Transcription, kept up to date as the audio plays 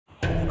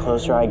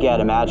closer I get,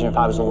 imagine if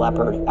I was a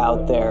leopard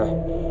out there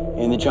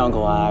in the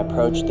jungle and I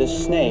approached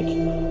this snake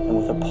and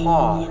with a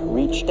paw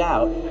reached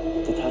out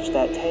to touch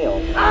that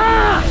tail.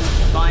 Ah!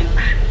 Fine.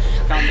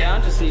 Calm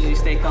down, just need you to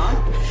stay calm.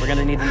 We're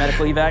gonna need the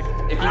medical evac.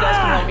 If you guys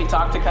can help me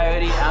talk to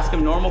Coyote, ask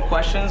him normal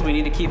questions. We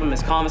need to keep him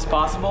as calm as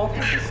possible.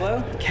 Nice and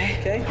slow. Okay.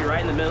 Okay, you're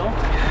right in the middle.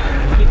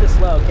 Keep this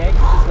slow, okay?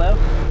 Keep this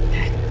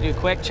slow. Do a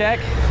quick check.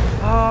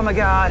 Oh my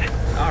God.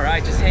 All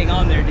right, just hang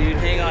on there, dude.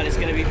 Hang on, it's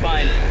gonna be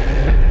fine.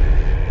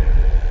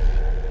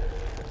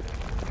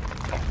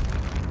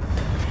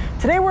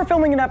 Today we're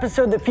filming an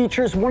episode that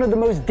features one of the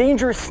most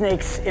dangerous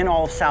snakes in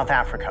all of South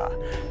Africa,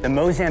 the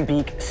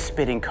Mozambique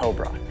spitting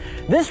cobra.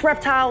 This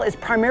reptile is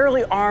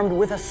primarily armed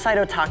with a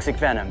cytotoxic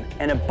venom,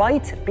 and a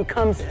bite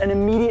becomes an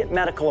immediate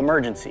medical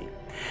emergency.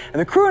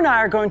 And the crew and I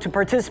are going to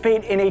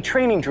participate in a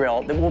training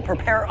drill that will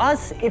prepare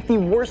us if the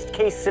worst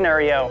case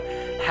scenario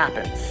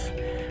happens.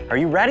 Are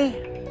you ready?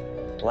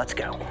 Let's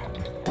go.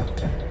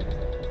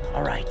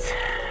 All right,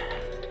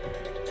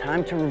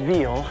 time to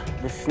reveal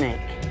the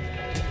snake.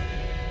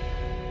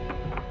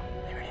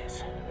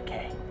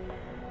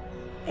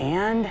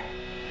 And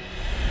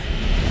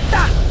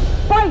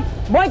bite!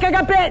 Mike, I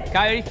got bit!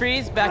 Coyote,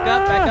 freeze, back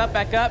up, back up,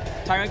 back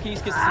up. Tyrone, can you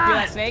secure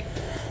that snake?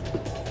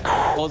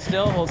 Hold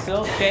still,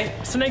 okay.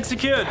 Snake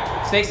secured.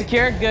 Snake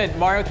secured, good.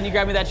 Mario, can you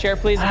grab me that chair,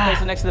 please, and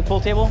place it next to the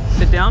pool table?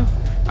 Sit down.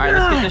 All right,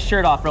 let's get this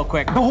shirt off real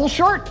quick. The whole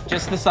shirt?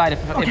 Just the side,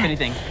 if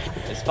anything.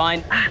 It's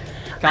fine.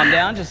 Calm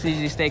down, just need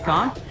you to stay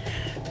calm.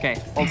 Okay,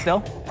 hold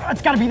still.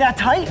 It's gotta be that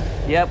tight?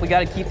 Yep, we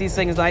gotta keep these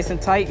things nice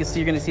and tight.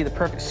 You're gonna see the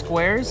perfect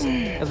squares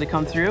as we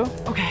come through.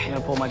 Okay. I'm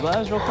gonna pull my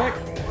gloves real quick.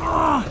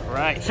 All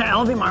right. Should I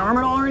elevate my arm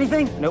at all or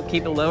anything? Nope,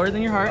 keep it lower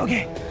than your heart.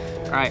 Okay.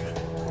 All right,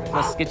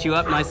 let's get you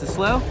up nice and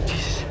slow.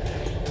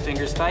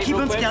 Fingers tight Keep real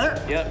them quick.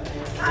 together? Yep.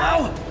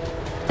 Ow!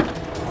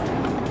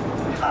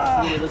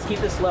 Let's keep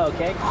this slow,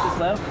 okay? Keep this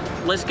slow.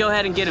 Let's go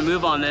ahead and get a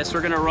move on this.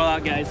 We're gonna roll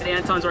out, guys.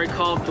 Anton's already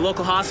called the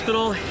local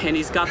hospital, and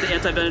he's got the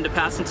antivenom to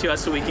pass into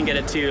us so we can get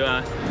it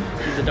to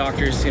the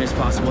doctor as soon as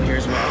possible here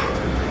as well.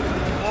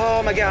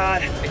 Oh my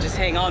God. Hey, just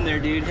hang on there,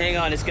 dude. Hang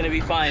on, it's gonna be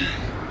fine.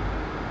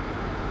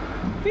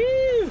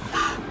 Woo!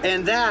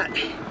 And that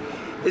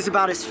is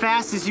about as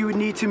fast as you would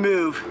need to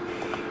move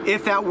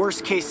if that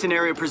worst case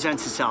scenario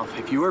presents itself.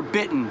 If you are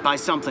bitten by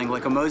something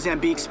like a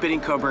Mozambique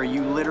spitting cobra,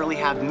 you literally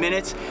have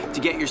minutes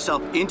to get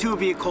yourself into a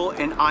vehicle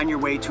and on your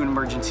way to an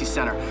emergency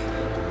center.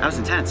 That was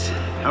intense.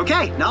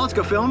 Okay, now let's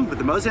go film with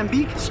the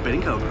Mozambique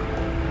spitting cobra.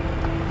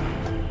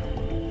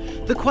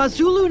 The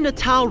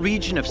KwaZulu-Natal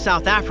region of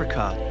South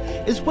Africa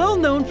is well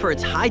known for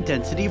its high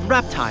density of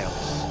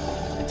reptiles.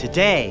 And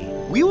today,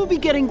 we will be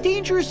getting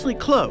dangerously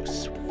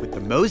close with the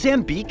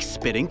Mozambique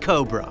spitting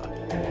cobra.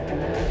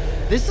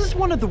 This is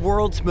one of the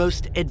world's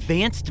most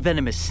advanced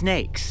venomous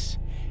snakes,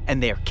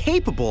 and they're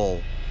capable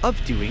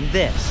of doing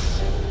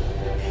this.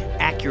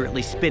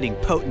 Accurately spitting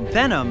potent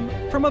venom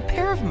from a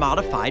pair of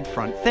modified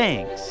front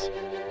fangs.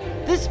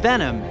 This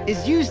venom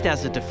is used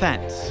as a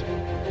defense,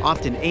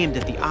 often aimed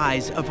at the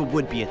eyes of a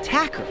would-be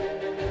attacker,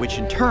 which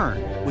in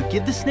turn would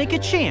give the snake a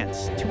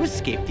chance to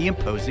escape the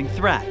imposing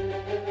threat.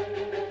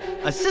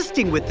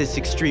 Assisting with this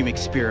extreme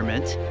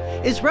experiment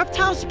is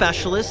reptile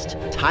specialist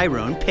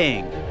Tyrone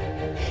Ping.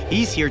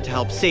 He's here to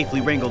help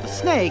safely wrangle the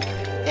snake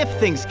if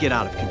things get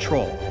out of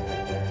control.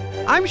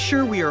 I'm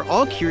sure we are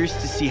all curious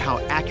to see how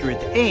accurate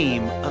the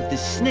aim of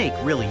this snake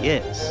really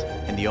is.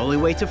 And the only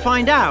way to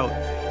find out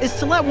is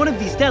to let one of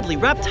these deadly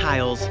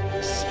reptiles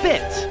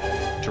spit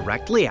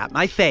directly at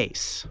my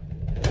face.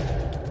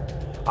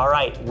 All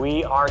right,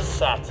 we are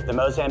set. The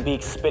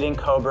Mozambique spitting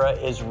cobra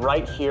is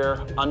right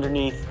here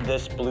underneath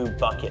this blue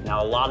bucket.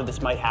 Now, a lot of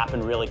this might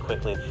happen really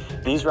quickly.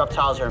 These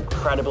reptiles are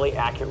incredibly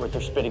accurate with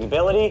their spitting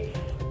ability.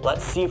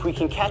 Let's see if we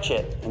can catch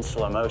it in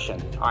slow motion.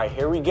 All right,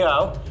 here we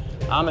go.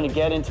 I'm gonna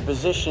get into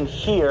position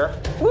here.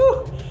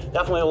 Woo!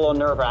 Definitely a little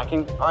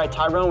nerve-wracking. All right,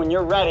 Tyrone, when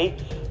you're ready,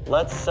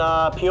 let's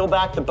peel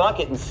back the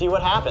bucket and see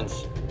what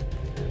happens.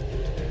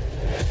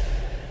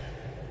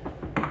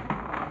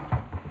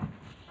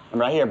 I'm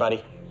right here,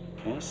 buddy.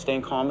 Okay,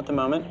 staying calm at the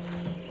moment.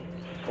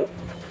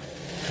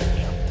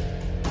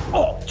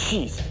 Oh,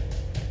 jeez.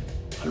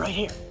 I'm right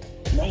here.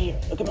 I'm right here.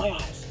 Look at my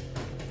eyes.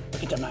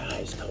 Look at my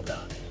eyes, Cobra.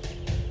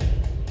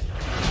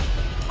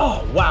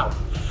 Oh, wow.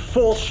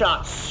 Full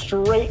shot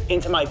straight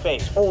into my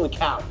face. Holy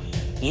cow.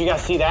 Did you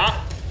guys see that?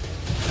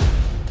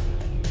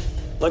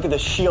 Look at the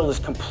shield is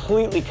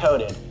completely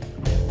coated.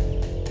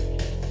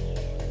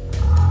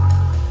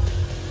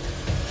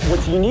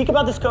 What's unique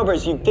about this cobra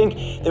is you'd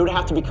think they would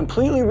have to be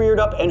completely reared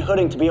up and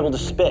hooding to be able to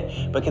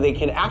spit, but they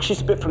can actually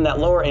spit from that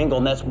lower angle,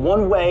 and that's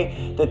one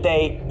way that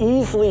they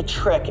easily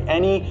trick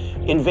any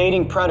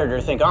invading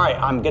predator. Think, all right,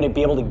 I'm gonna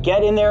be able to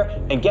get in there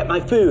and get my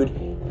food,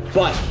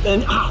 but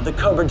then the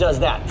cobra does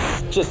that,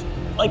 just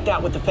like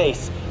that with the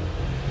face.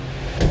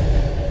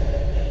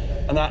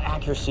 And that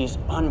accuracy is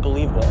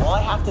unbelievable. All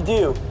I have to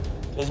do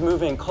is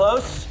move in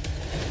close,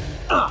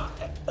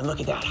 and look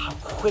at that, how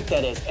quick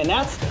that is. And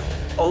that's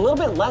a little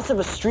bit less of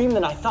a stream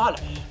than I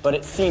thought, but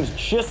it seems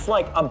just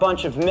like a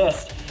bunch of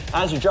mist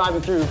as you're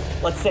driving through,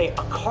 let's say,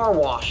 a car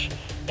wash,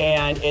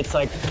 and it's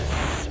like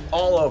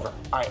all over.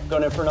 All right,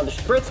 going in for another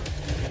spritz.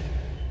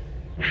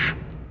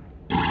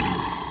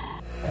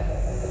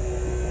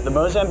 The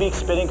Mozambique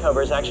spitting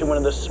cobra is actually one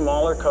of the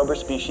smaller cobra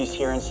species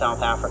here in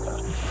South Africa.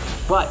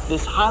 But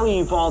this highly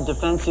evolved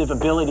defensive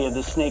ability of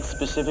the snake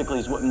specifically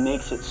is what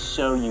makes it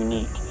so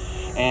unique.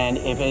 And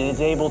if it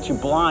is able to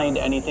blind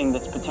anything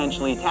that's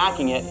potentially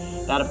attacking it,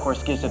 that of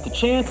course gives it the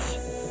chance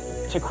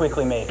to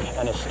quickly make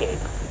an escape.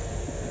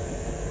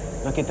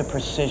 Look at the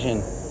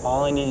precision.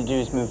 All I need to do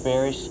is move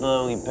very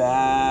slowly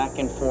back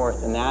and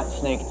forth, and that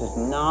snake does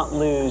not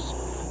lose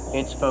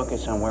its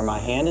focus on where my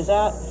hand is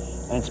at,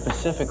 and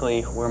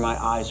specifically where my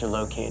eyes are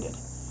located.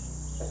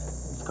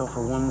 Let's go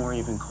for one more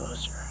even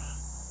closer.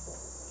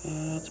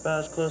 Yeah, it's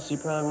about as close as you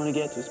probably want to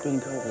get to a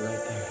spitting cobra right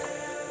there.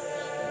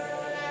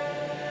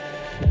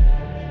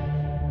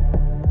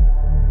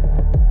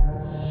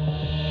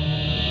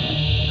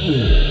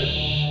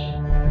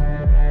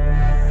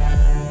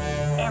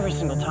 Every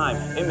single time,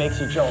 it makes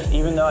you jolt,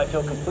 even though I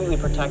feel completely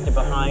protected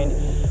behind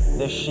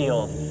this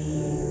shield.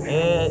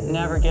 It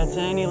never gets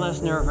any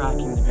less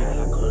nerve-wracking to be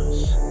that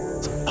close.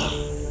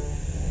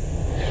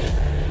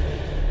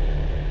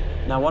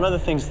 Now, one of the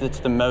things that's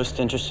the most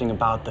interesting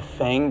about the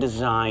fang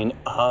design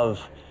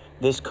of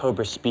this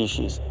cobra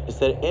species is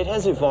that it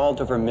has evolved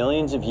over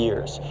millions of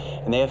years,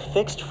 and they have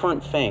fixed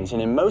front fangs.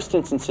 And in most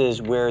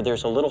instances where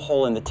there's a little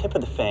hole in the tip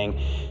of the fang,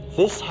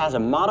 this has a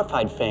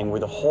modified fang where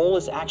the hole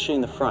is actually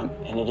in the front,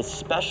 and it is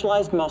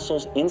specialized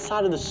muscles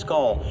inside of the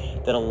skull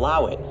that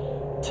allow it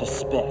to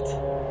spit.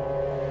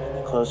 And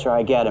the closer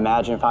I get,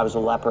 imagine if I was a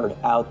leopard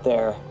out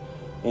there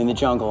in the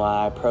jungle and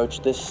I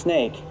approached this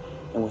snake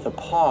and with a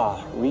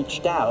paw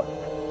reached out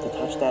to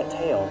touch that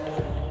tail.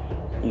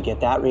 You get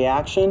that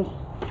reaction,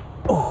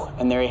 oh,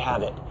 and there you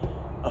have it.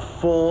 A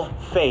full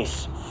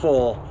face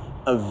full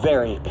of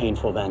very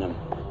painful venom.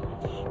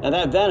 Now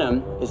that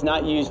venom is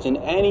not used in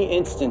any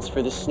instance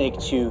for the snake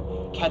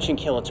to catch and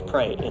kill its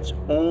prey. It's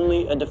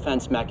only a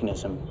defense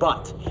mechanism.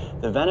 But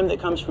the venom that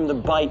comes from the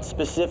bite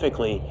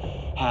specifically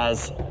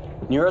has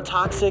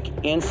neurotoxic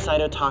and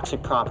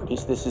cytotoxic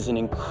properties. This is an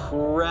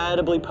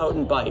incredibly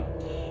potent bite.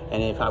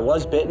 And if I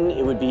was bitten,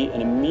 it would be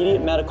an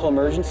immediate medical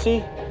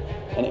emergency,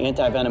 and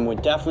anti-venom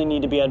would definitely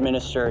need to be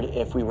administered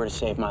if we were to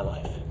save my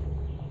life.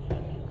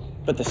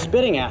 But the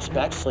spitting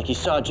aspects, like you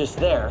saw just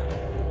there,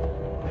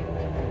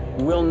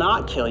 will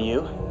not kill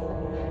you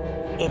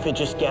if it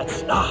just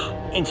gets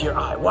into your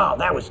eye. Wow,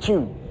 that was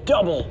 2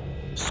 double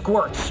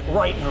squirts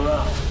right in a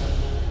row.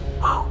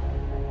 Whew.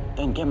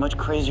 Doesn't get much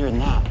crazier than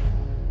that.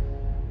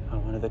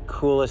 One of the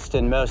coolest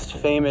and most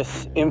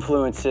famous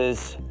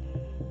influences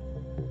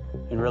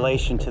in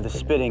relation to the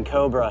spitting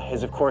cobra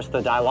is, of course,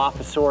 the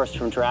Dilophosaurus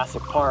from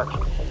Jurassic Park.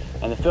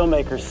 And the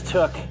filmmakers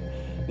took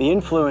the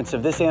influence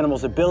of this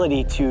animal's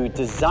ability to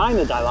design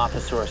the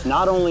Dilophosaurus,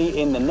 not only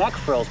in the neck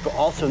frills, but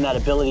also in that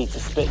ability to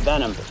spit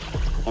venom.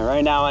 And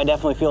right now, I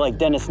definitely feel like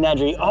Dennis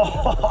Nedry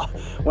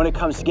when it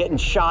comes to getting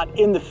shot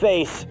in the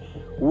face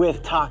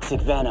with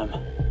toxic venom.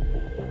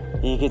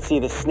 You can see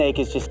the snake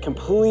is just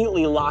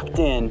completely locked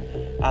in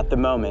at the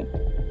moment.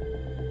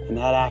 And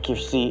that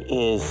accuracy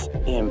is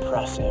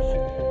impressive.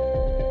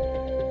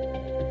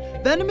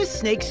 Venomous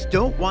snakes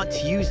don't want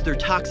to use their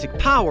toxic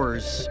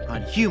powers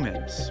on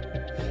humans.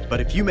 But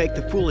if you make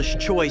the foolish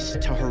choice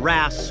to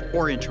harass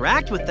or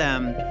interact with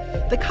them,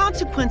 the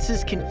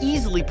consequences can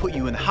easily put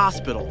you in the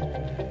hospital,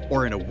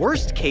 or in a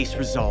worst case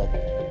result,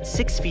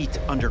 6 feet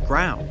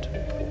underground.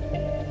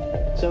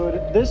 So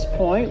at this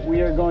point, we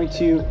are going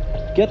to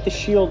get the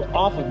shield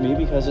off of me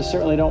because I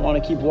certainly don't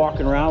want to keep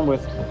walking around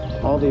with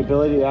all the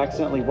ability to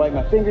accidentally wipe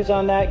my fingers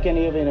on that, get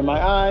anything in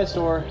my eyes,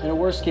 or in a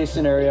worst case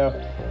scenario,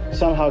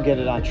 somehow get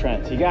it on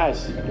Trent. You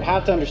guys, you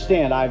have to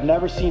understand, I've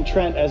never seen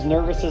Trent as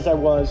nervous as I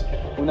was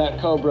when that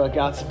cobra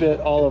got spit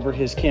all over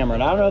his camera.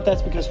 And I don't know if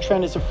that's because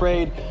Trent is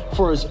afraid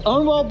for his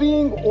own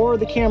well-being or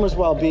the camera's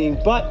well-being,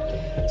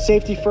 but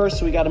safety first,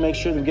 so we got to make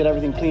sure that we get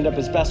everything cleaned up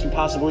as best we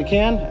possibly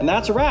can. And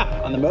that's a wrap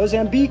on the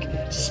Mozambique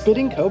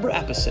spitting cobra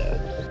episode.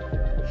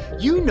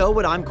 You know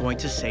what I'm going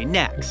to say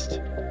next.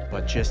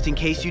 But just in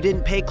case you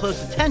didn't pay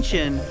close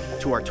attention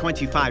to our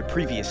 25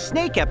 previous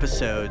snake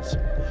episodes,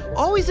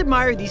 always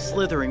admire these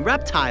slithering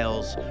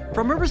reptiles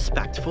from a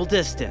respectful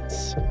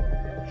distance.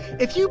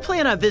 If you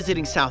plan on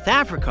visiting South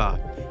Africa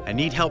and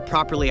need help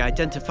properly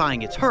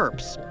identifying its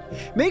herps,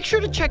 make sure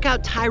to check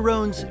out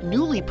Tyrone's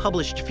newly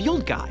published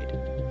field guide.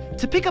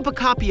 To pick up a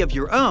copy of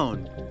your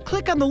own,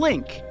 click on the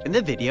link in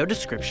the video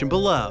description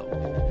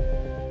below.